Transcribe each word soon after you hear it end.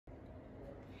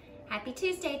Happy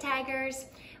Tuesday, Tigers.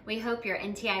 We hope your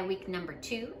NTI week number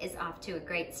 2 is off to a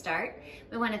great start.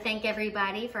 We want to thank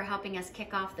everybody for helping us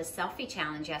kick off the selfie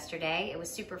challenge yesterday. It was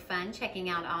super fun checking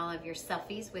out all of your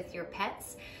selfies with your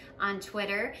pets on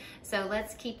Twitter. So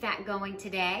let's keep that going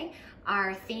today.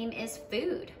 Our theme is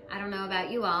food. I don't know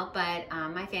about you all, but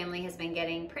my family has been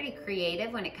getting pretty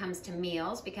creative when it comes to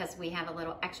meals because we have a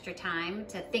little extra time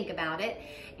to think about it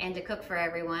and to cook for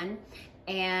everyone.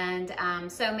 And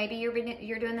so maybe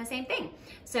you're doing the same thing.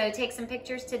 So take some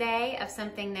pictures today of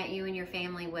something that you and your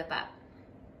family whip up.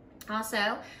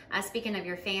 Also, speaking of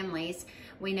your families,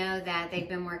 we know that they've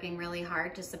been working really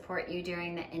hard to support you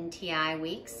during the NTI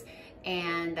weeks,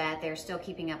 and that they're still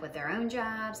keeping up with their own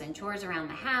jobs and chores around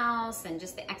the house and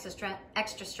just the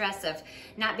extra stress of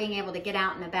not being able to get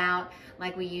out and about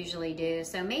like we usually do.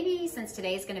 So maybe since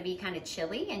today is going to be kind of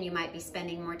chilly and you might be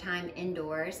spending more time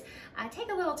indoors,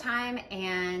 take a little time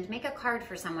and make a card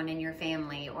for someone in your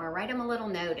family, or write them a little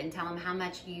note and tell them how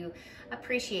much you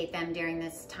appreciate them during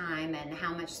this time and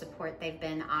how much support they've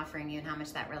been offering you and how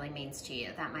much that really means to you.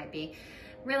 That might be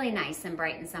really nice and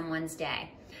brighten someone's day.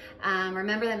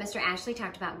 Remember that Mr. Ashley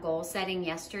talked about goal setting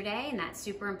yesterday, and that's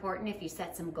super important. If you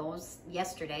set some goals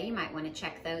yesterday, you might want to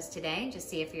check those today and just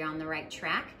see if you're on the right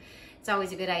track. It's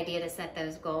always a good idea to set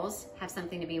those goals, have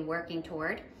something to be working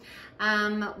toward.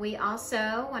 We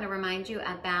also want to remind you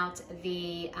about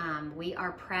the We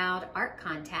Are Proud art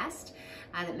contest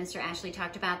that Mr. Ashley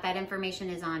talked about. That information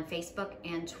is on Facebook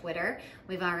and Twitter.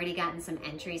 We've already gotten some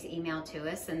entries emailed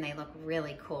to us and they look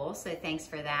really cool, so thanks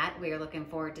for that. We are looking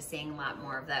forward to seeing a lot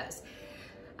more of those.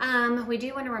 We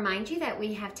do want to remind you that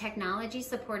we have technology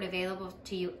support available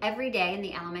to you every day in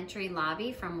the elementary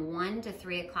lobby from 1 to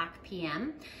 3 o'clock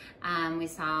p.m. We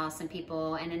saw some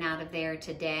people in and out of there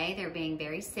today. They're being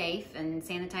very safe and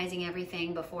sanitizing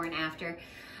everything before and after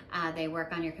they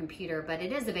work on your computer, but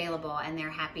it is available and they're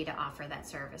happy to offer that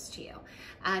service to you.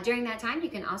 During that time, you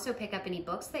can also pick up any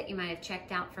books that you might have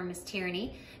checked out from Miss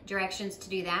Tierney. Directions to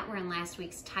do that were in last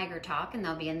week's Tiger Talk, and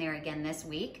they'll be in there again this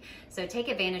week. So take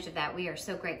advantage of that. We are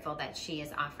so grateful that she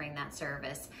is offering that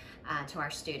service to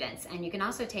our students. And you can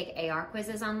also take AR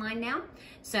quizzes online now.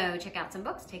 So check out some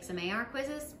books, take some AR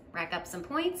quizzes, rack up some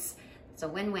points. It's a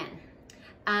win-win.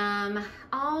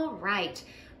 All right.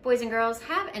 Boys and girls,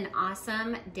 have an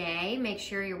awesome day. Make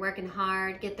sure you're working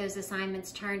hard, get those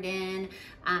assignments turned in,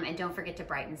 and don't forget to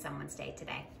brighten someone's day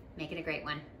today. Make it a great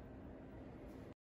one.